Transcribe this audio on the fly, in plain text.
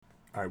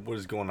All right, what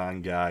is going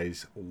on,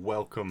 guys?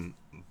 Welcome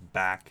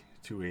back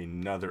to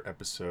another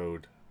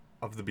episode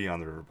of the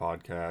Beyond the River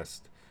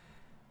podcast.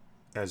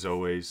 As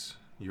always,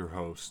 your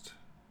host,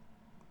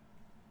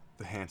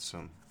 the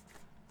handsome,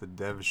 the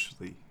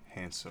devilishly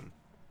handsome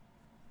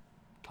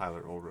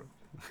Tyler Ulrich.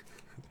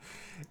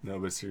 No,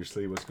 but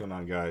seriously, what's going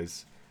on,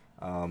 guys?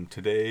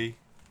 Today,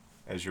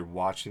 as you're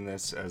watching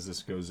this, as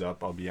this goes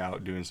up, I'll be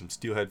out doing some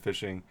steelhead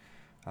fishing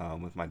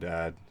with my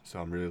dad, so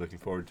I'm really looking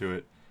forward to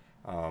it.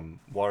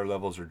 Water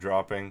levels are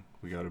dropping.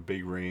 We got a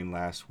big rain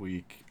last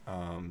week,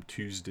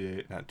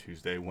 Wednesday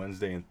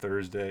and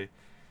Thursday,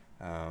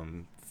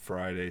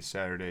 Friday,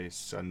 Saturday,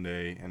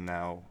 Sunday, and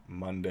now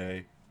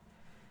Monday.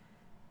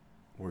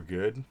 We're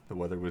good. The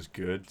weather was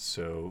good,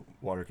 so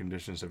water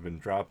conditions have been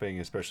dropping,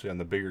 especially on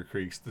the bigger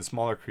creeks. The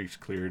smaller creeks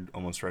cleared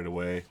almost right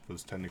away.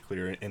 Those tend to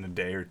clear in a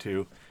day or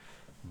two.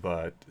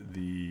 But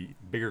the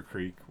bigger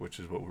creek, which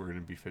is what we're going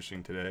to be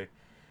fishing today,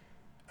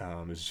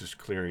 is just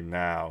clearing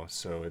now.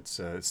 So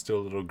it's still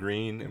a little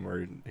green, and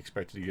we're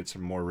expected to get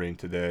some more rain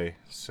today.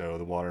 So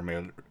the water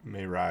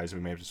may rise. We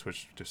may have to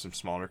switch to some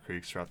smaller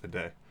creeks throughout the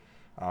day.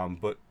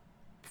 But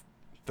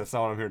that's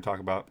not what I'm here to talk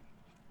about.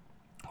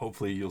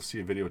 Hopefully you'll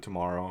see a video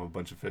tomorrow of a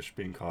bunch of fish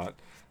being caught.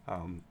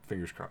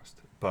 Fingers crossed.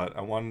 But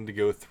I wanted to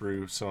go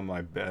through some of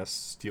my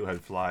best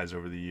steelhead flies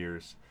over the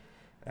years.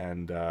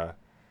 And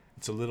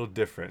it's a little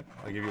different.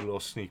 I'll give you a little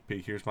sneak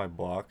peek. Here's my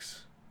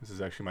box. This is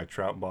actually my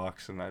trout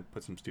box, and I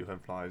put some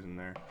steelhead flies in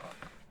there.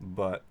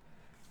 But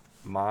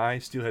my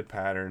steelhead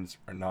patterns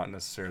are not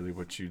necessarily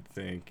what you'd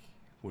think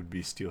would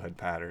be steelhead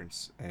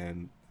patterns.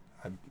 And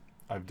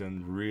I've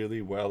done really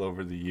well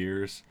over the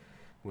years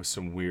with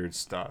some weird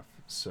stuff.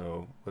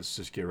 So let's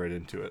just get right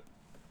into it.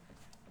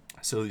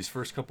 So these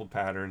first couple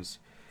patterns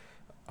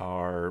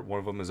are, one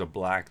of them is a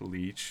black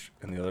leech,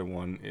 and the other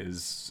one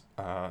is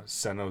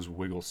Seno's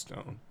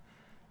Wigglestone.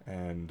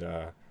 And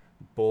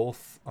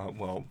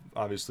well,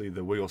 obviously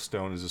the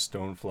Wigglestone is a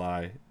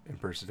stonefly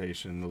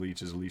impersonation, the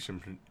leech is a leech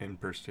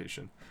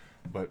impersonation.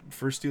 But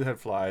for steelhead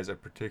flies, I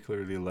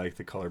particularly like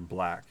the color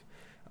black.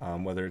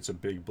 Whether it's a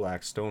big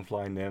black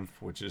stonefly nymph,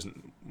 which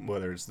isn't,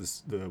 whether it's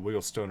the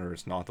Wigglestone or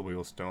it's not the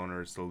Wigglestone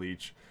or it's the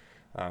leech,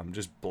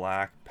 just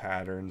black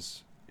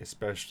patterns,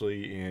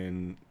 especially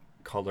in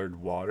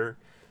colored water,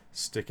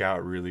 stick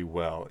out really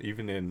well.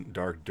 Even in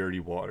dark,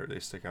 dirty water, they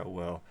stick out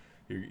well.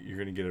 You're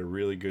going to get a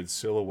really good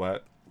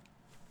silhouette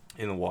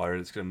in the water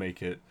that's going to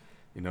make it,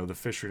 the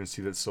fish are going to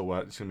see that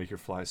silhouette. It's going to make your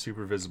fly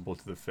super visible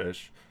to the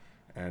fish.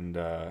 And,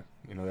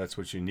 that's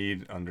what you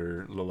need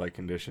under low light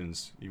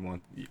conditions.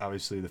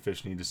 Obviously the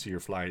fish need to see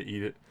your fly to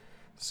eat it.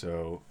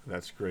 So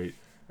that's great.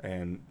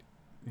 And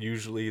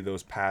usually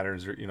those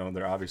patterns are,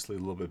 they're obviously a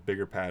little bit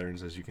bigger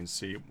patterns, as you can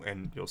see,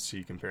 and you'll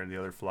see compared to the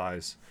other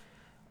flies.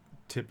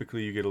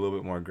 Typically you get a little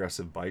bit more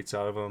aggressive bites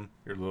out of them.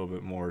 You're a little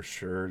bit more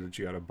sure that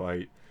you got a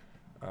bite.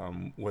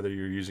 Whether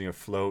you're using a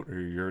float or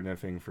you're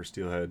nymphing for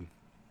steelhead,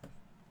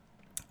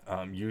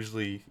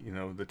 usually,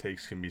 the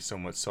takes can be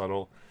somewhat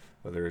subtle,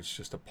 whether it's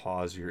just a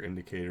pause your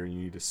indicator and you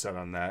need to set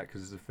on that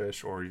because it's a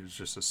fish, or it's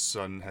just a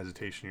sudden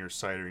hesitation in your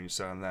sighter and you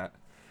set on that.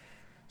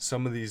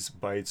 Some of these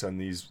bites on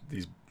these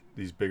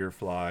bigger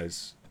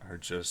flies are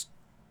just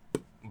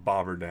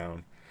bobber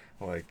down.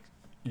 Like,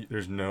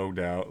 there's no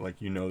doubt, like,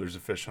 there's a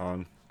fish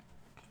on.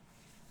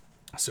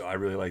 So I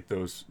really like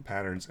those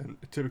patterns. And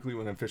typically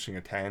when I'm fishing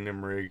a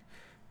tandem rig,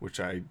 which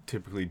I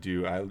typically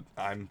do,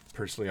 I'm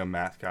personally a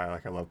math guy.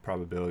 Like, I love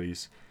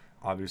probabilities.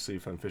 Obviously,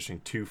 if I'm fishing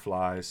two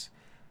flies,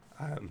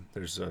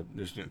 there's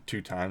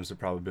 2 times the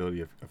probability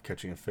of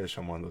catching a fish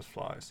on one of those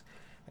flies.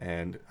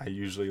 And I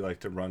usually like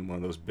to run one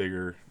of those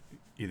bigger,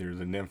 either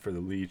the nymph or the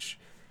leech,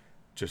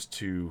 just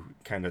to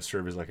kind of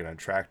serve as like an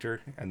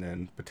attractor, and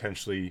then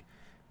potentially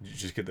you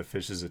just get the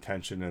fish's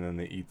attention, and then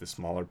they eat the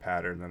smaller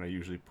pattern that I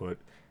usually put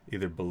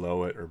either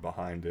below it or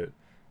behind it,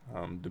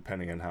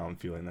 depending on how I'm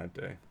feeling that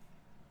day.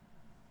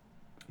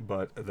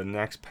 But the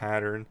next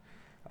pattern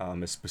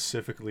is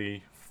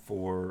specifically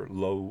for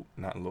low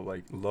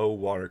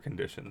water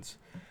conditions.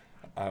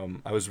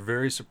 I was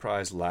very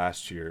surprised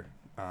last year.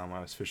 I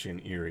was fishing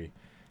in Erie.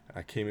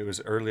 It was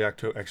early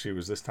October. Actually, it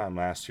was this time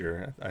last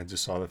year. I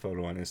just saw the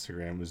photo on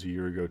Instagram. It was a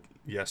year ago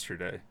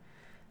yesterday.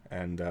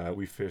 And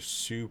we fished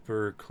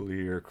super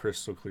clear,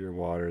 crystal clear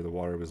water. The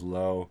water was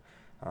low.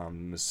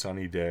 It was a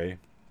sunny day.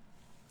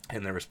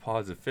 And there was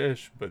pods of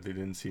fish, but they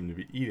didn't seem to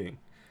be eating.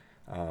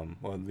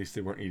 Well, at least they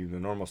weren't eating the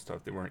normal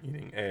stuff. They weren't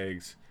eating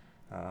eggs,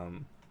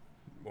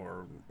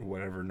 or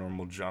whatever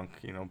normal junk,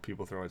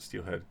 people throw at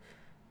steelhead.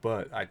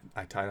 But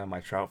I tied on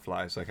my trout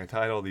flies. Like, I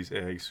tied all these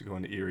eggs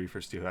going to Erie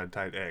for steelhead. I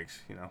tied eggs,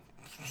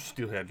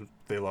 Steelhead,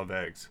 they love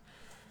eggs.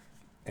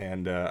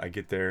 And I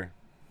get there,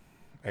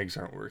 eggs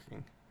aren't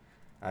working.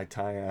 I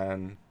tie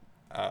on,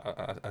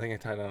 I think I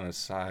tied on a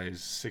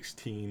size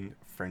 16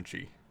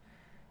 Frenchie.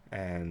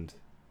 And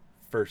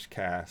first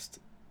cast,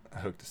 I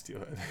hooked a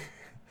steelhead.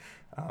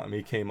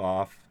 He came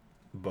off,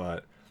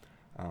 but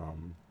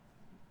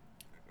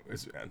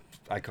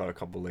I caught a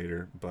couple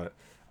later. But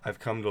I've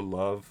come to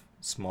love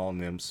small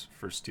nymphs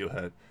for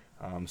steelhead.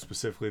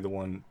 Specifically, the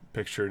one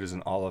pictured is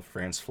an olive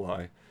France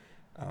fly,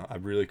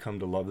 I've really come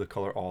to love the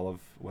color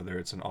olive, whether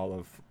it's an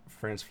olive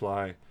France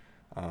fly,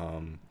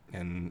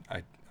 and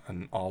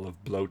an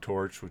olive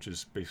blowtorch, which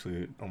is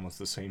basically almost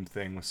the same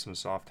thing with some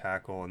soft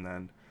tackle, and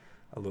then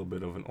a little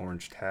bit of an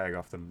orange tag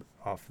off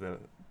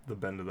the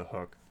bend of the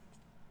hook.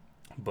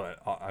 But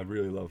I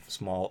really love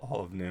small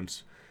olive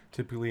nymphs,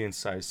 typically in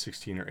size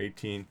 16 or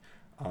 18.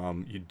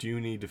 You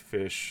do need to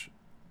fish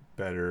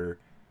better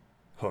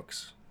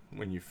hooks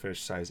when you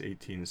fish size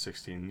 18 and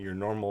 16. Your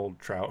normal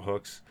trout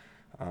hooks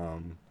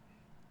um,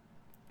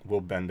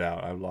 will bend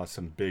out. I've lost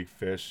some big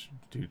fish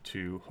due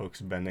to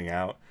hooks bending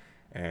out,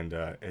 and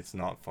it's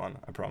not fun.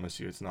 I promise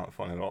you, it's not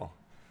fun at all.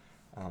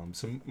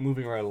 So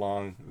moving right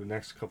along, the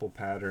next couple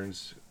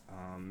patterns,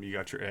 you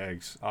got your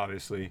eggs,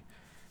 obviously.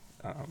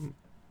 Um,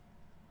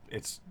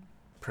 it's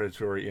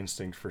predatory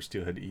instinct for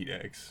steelhead to eat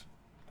eggs.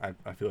 I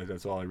feel like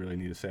that's all I really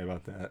need to say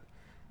about that.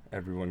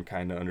 Everyone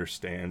kind of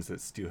understands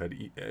that steelhead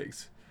eat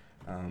eggs.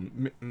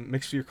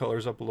 Mix your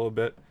colors up a little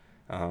bit.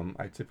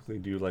 I typically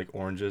do like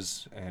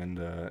oranges and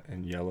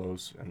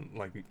yellows and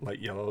like light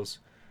yellows,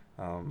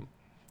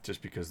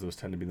 just because those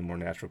tend to be the more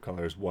natural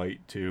colors.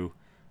 White too,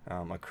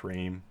 a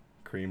cream.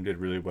 Cream did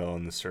really well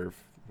in the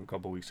surf a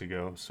couple weeks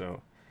ago,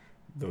 so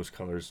those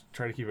colors.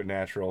 Try to keep it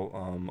natural,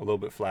 a little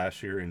bit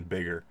flashier and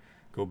bigger.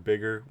 Go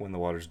bigger when the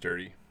water's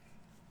dirty.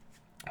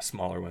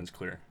 Smaller when it's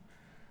clear.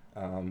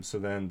 So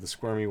then the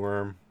squirmy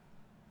worm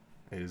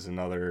is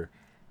another,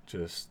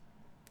 just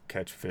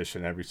catch fish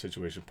in every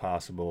situation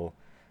possible,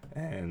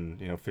 and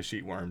fish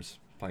eat worms.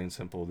 Plain and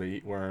simple, they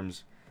eat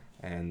worms,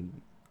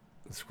 and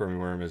the squirmy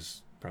worm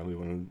is probably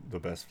one of the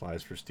best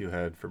flies for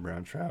steelhead, for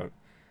brown trout,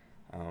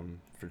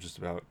 for just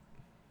about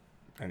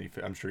any.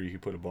 I'm sure you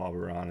could put a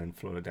bobber on and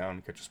float it down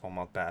and catch a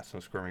smallmouth bass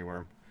and a squirmy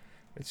worm.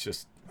 It's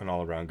just an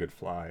all-around good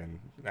fly, and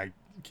I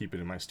keep it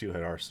in my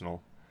steelhead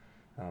arsenal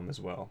as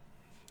well.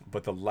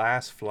 But the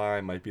last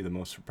fly might be the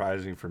most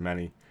surprising for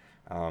many.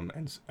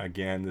 And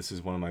again, this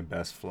is one of my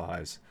best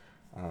flies.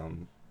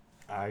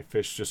 I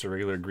fish just a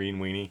regular green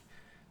weenie,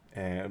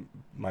 and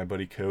my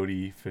buddy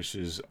Cody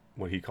fishes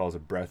what he calls a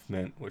breath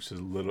mint, which is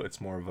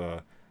it's more of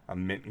a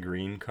mint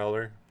green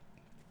color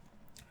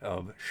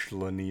of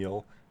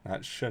chenille,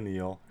 not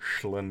chenille,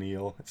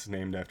 chenille. It's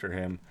named after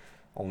him.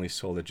 Only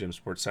sold at Gym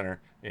Sports Center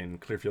in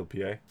Clearfield,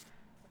 PA.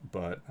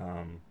 But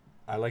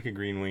I like a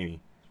green weenie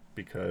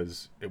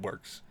because it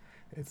works.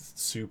 It's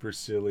super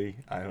silly.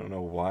 I don't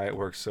know why it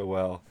works so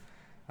well.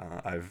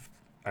 I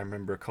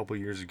remember a couple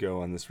years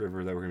ago on this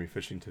river that we're gonna be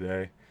fishing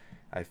today,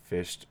 I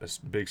fished a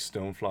big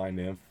stonefly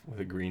nymph with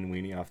a green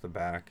weenie off the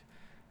back,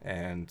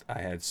 and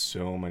I had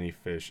so many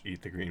fish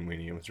eat the green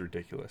weenie. It was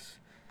ridiculous.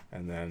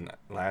 And then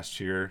last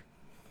year,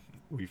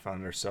 we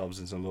found ourselves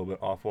in some little bit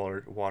off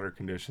water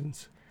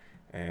conditions,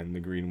 and the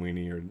green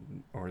weenie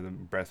or the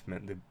breath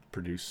mint, they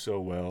produced so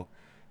well.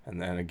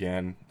 And then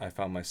again, I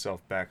found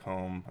myself back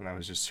home, and I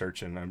was just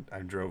searching. I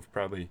drove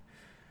probably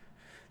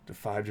to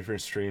 5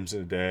 different streams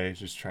in a day,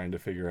 just trying to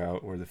figure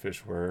out where the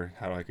fish were,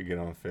 how I could get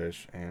on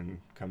fish, and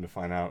come to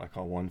find out, I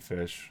caught one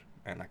fish,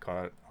 and I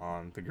caught it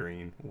on the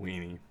green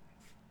weenie.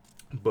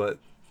 But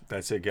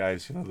that's it,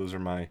 guys. Those are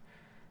my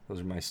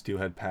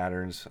steelhead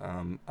patterns.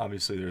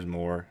 Obviously, there's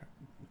more,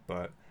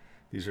 but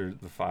these are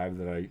the 5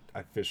 that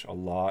I fish a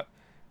lot,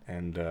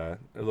 and a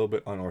little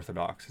bit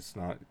unorthodox. It's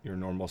not your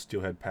normal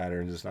steelhead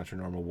patterns. It's not your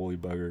normal woolly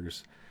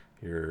buggers,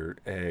 your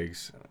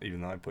eggs,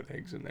 even though I put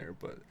eggs in there.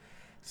 But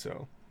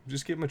so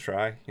just give them a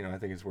try. I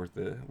think it's worth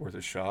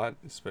a shot,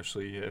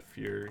 especially if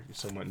you're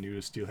somewhat new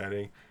to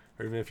steelheading,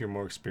 or even if you're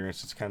more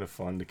experienced. It's kind of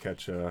fun to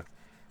catch a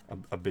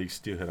big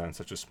steelhead on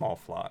such a small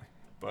fly.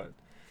 But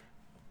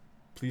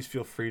please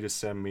feel free to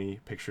send me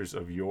pictures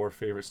of your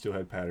favorite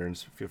steelhead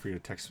patterns. Feel free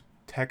to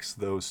text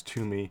those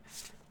to me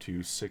to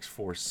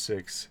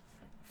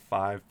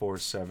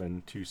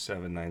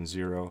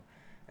 646-547-2790.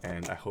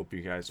 And I hope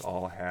you guys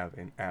all have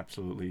an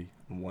absolutely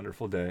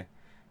wonderful day,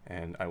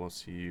 and I will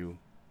see you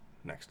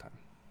next time.